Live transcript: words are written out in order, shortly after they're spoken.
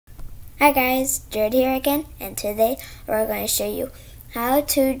Hi guys, Jared here again, and today we're going to show you how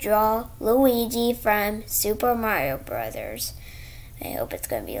to draw Luigi from Super Mario Brothers. I hope it's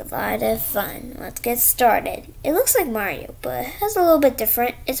going to be a lot of fun. Let's get started. It looks like Mario, but it's a little bit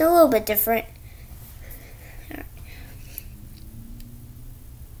different.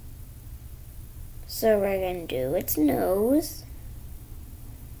 So we're going to do its nose.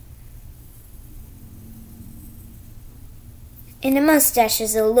 And the mustache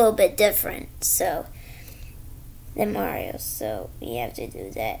is a little bit different, than Mario, so we have to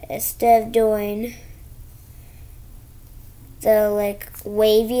do that. Instead of doing the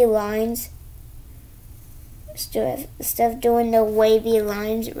wavy lines,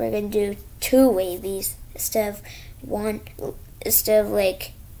 we're gonna do two wavies instead of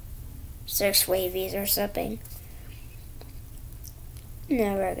 6 wavies or something.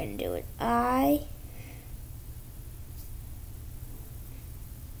 Now we're gonna do an eye.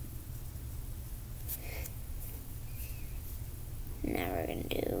 Now we're going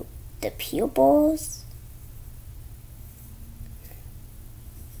to do the pupils.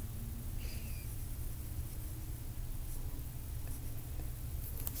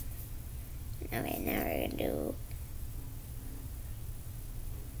 Okay, now we're going to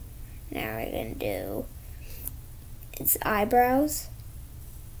do its eyebrows.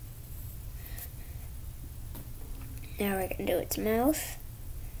 Now we're going to do its mouth.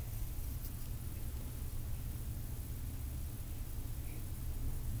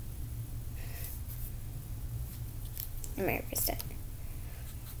 America's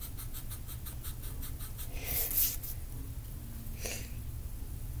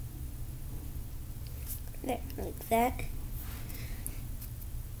there, like that.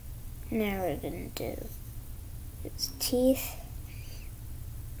 Now we're gonna do its teeth.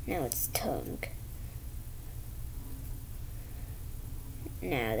 Now its tongue.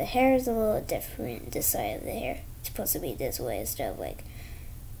 Now the hair is a little different. This side of the hair, it's supposed to be this way instead of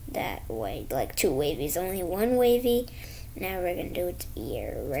that way, like 2 wavies, only 1 wavy. Now we're gonna do its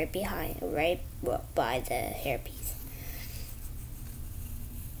ear right by the hairpiece.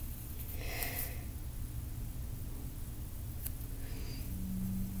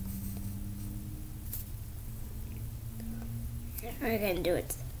 We're gonna do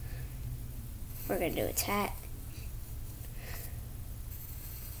its hat.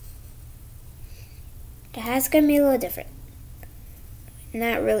 The hat's gonna be a little different.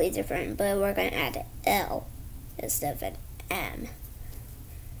 Not really different, but we're going to add an L instead of an M.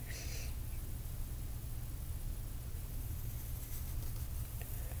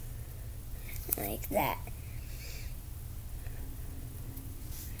 Like that.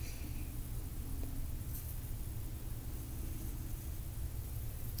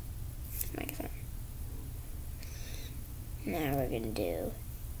 Like that. Now we're going to do,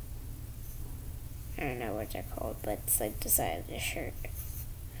 I don't know what they're called, but it's like the side of the shirt.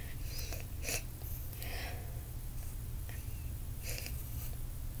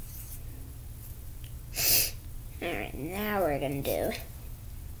 Alright, now we're gonna do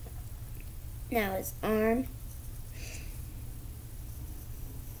his arm.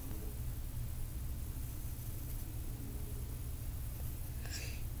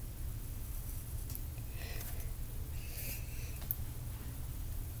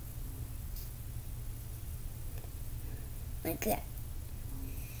 Like that.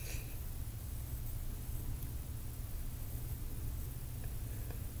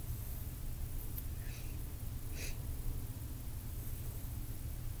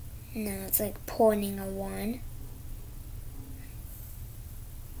 Now it's like pointing a 1.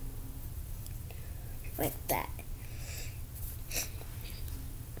 Like that.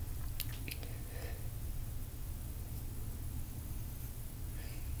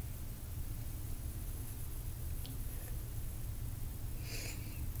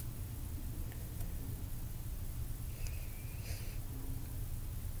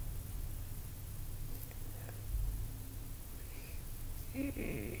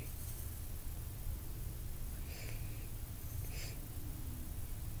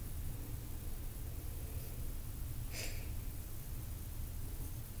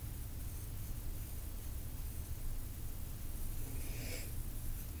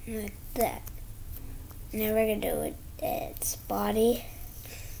 Like that. Now we're going to do its body.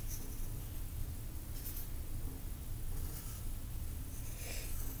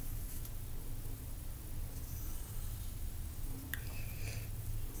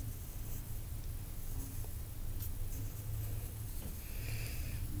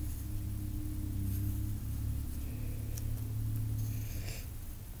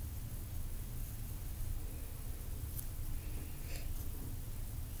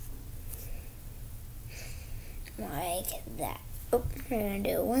 like that. Oh, we're gonna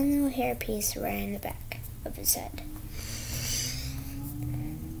do one little hair piece right in the back of his head.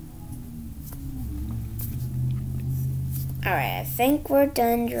 Alright, I think we're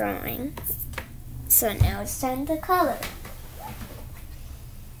done drawing. So now it's time to color.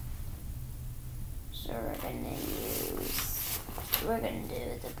 So we're gonna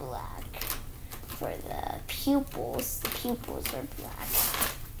do the black for the pupils. The pupils are black.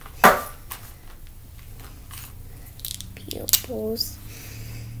 Pupils.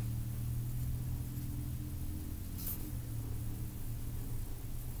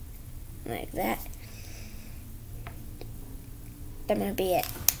 Like that. That might be it.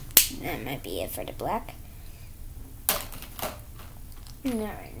 That might be it for the black.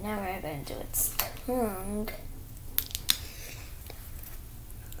 Alright, now we're going to do its tongue.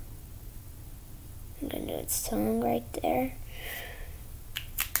 I'm going to do its tongue right there.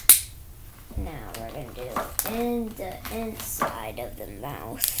 Now we're going to do the inside of the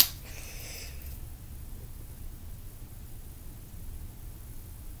mouth.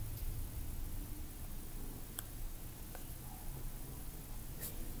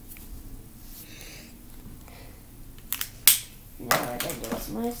 Now we're going to do his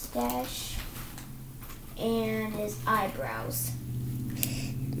mustache and his eyebrows.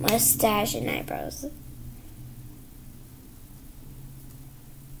 Mustache and eyebrows.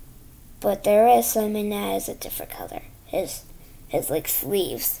 But there is something that is a different color. His like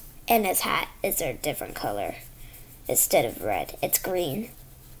sleeves and his hat is a different color. Instead of red, it's green.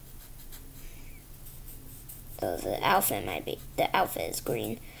 So the outfit is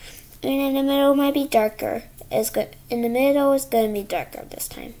green. And in the middle might be darker. In the middle it's gonna be darker this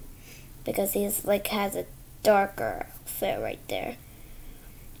time. Because he's like has a darker outfit right there.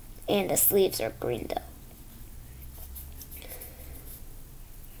 And the sleeves are green though.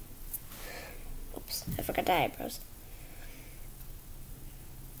 Oops, I forgot the eyebrows.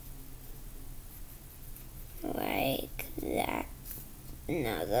 Like that.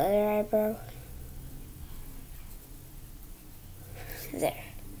 Now the other eyebrow. There.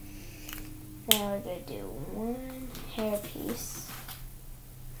 Now we're going to do one hair piece.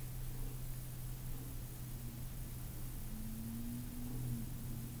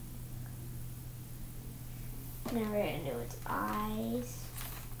 Now we're going to do its eyes.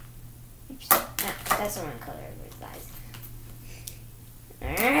 Oops. No, that's the wrong color of its eyes.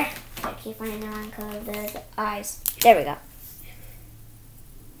 I keep finding the wrong color of the eyes. There we go.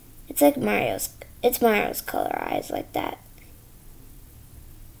 It's like Mario's color eyes like that.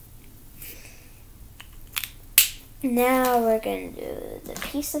 Now we're going to do the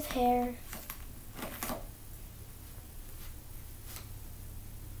piece of hair.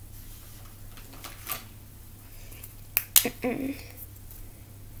 It's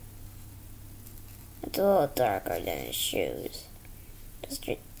a little darker than his shoes.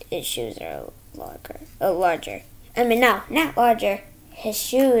 His shoes are larger. I mean, no, not larger. His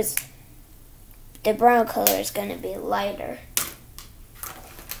shoes, the brown color is going to be lighter.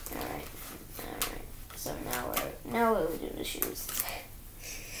 Alright. So now we'll do the shoes.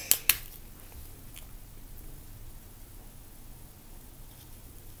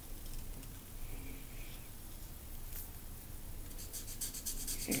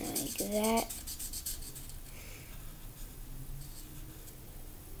 Like that.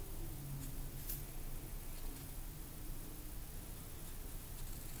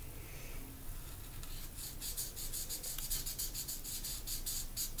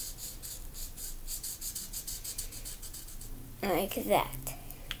 Like that.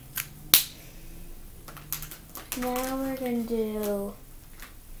 Now we're going to do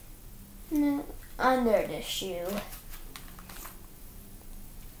under the shoe.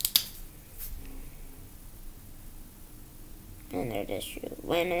 Under the shoe.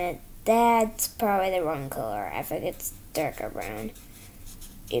 Wait a minute. That's probably the wrong color. I think it's darker brown.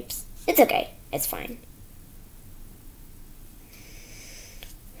 Oops. It's okay. It's fine.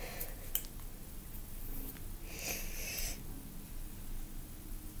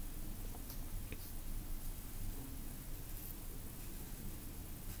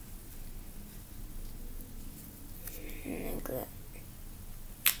 Like that.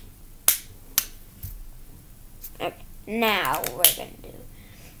 Okay, now we're going to do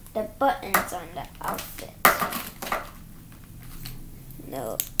the buttons on the outfit.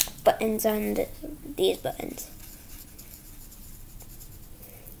 No, buttons on these buttons.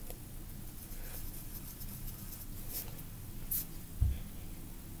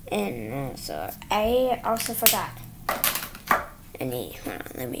 And also, I also forgot. Hold on,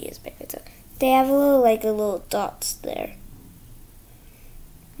 let me use paper towel. They have a little dots there.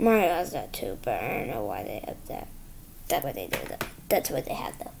 Mario has that too, but I don't know why they have that. That's what they do though. That's what they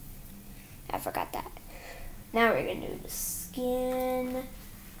have though. I forgot that. Now we're gonna do the skin.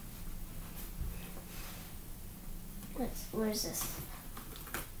 Where's this?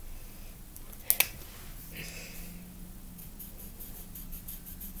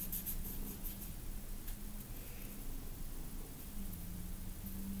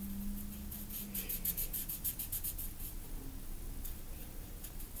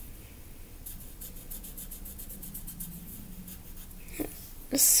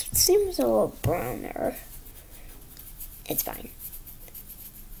 This seems a little browner. It's fine.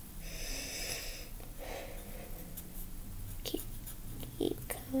 Keep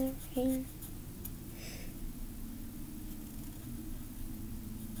coloring.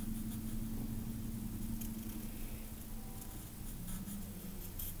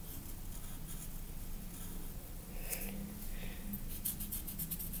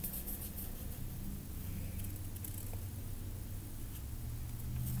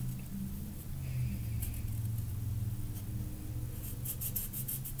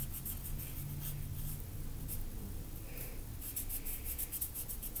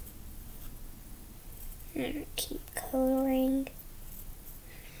 Keep coloring.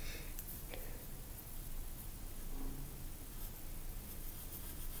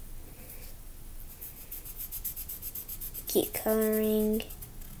 Keep coloring.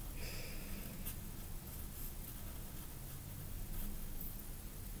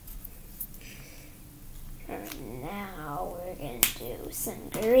 And now we're gonna do some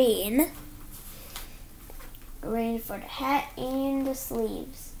green. Green for the hat and the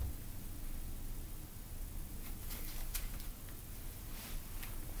sleeves.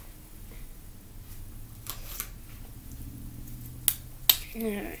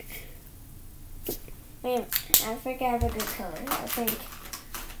 Alright. Wait a minute, I forgot about this color. I think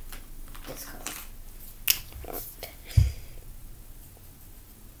this color.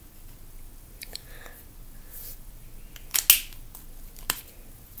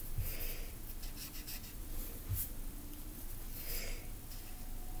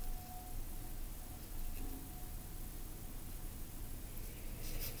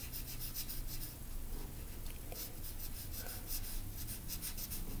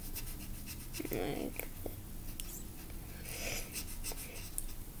 Like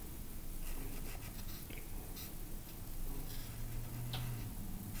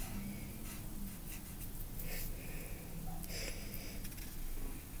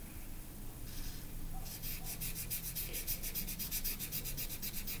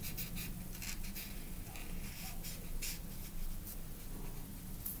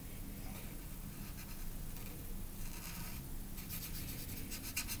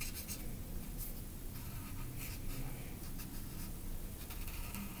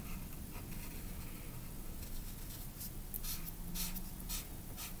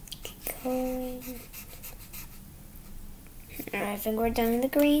coloring. Alright, I think we're done with the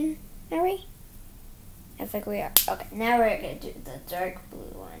green. Are we? I think we are. Okay, now we're gonna do the dark blue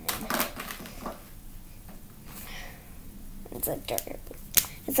one. It's like darker blue.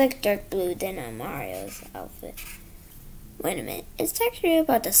 It's like dark blue than on Mario's outfit. Wait a minute. It's actually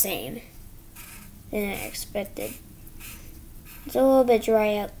about the same than I expected. It's a little bit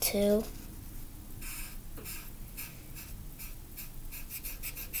dry out too.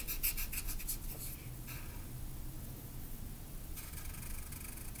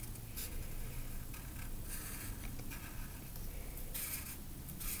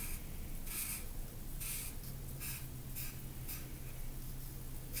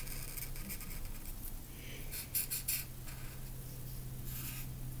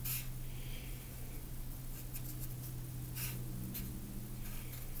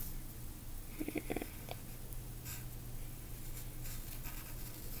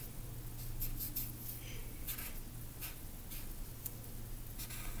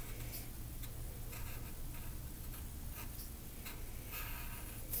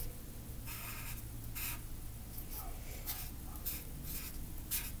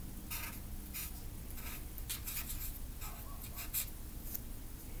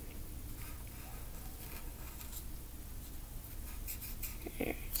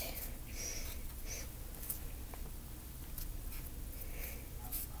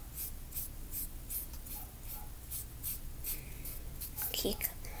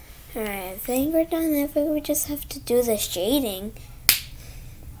 Alright, I think we're done. I think we just have to do the shading.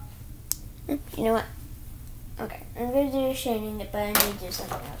 You know what? Okay, I'm going to do the shading, but I need to do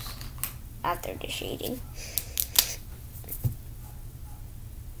something else after the shading.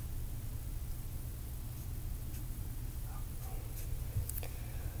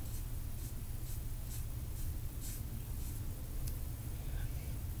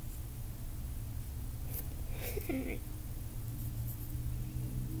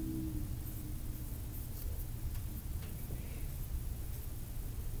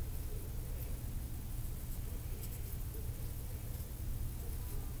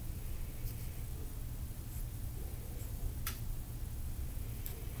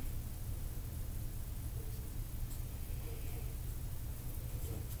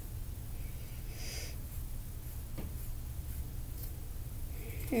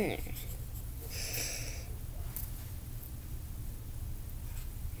 Their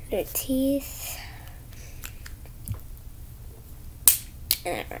teeth.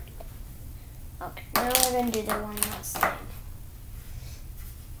 Alright. Okay, now we're gonna do the one last thing.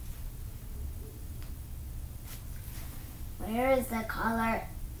 Where is the color?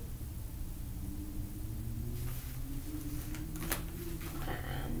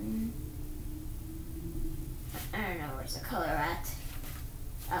 I don't know where's the color at.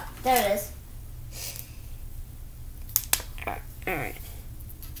 Oh, there it is. Alright.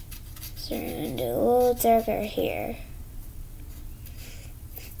 So we're gonna do a little darker here.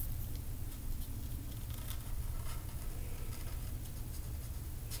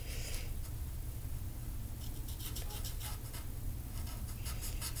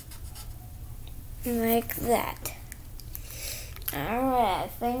 Like that. Alright, I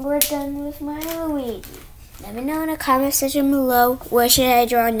think we're done with my Luigi. Let me know in the comment section below what should I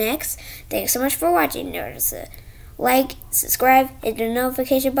draw next. Thanks so much for watching. Notice to like, subscribe, hit the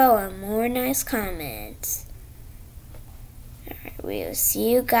notification bell, and more nice comments. Alright, we'll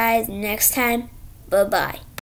see you guys next time. Bye-bye.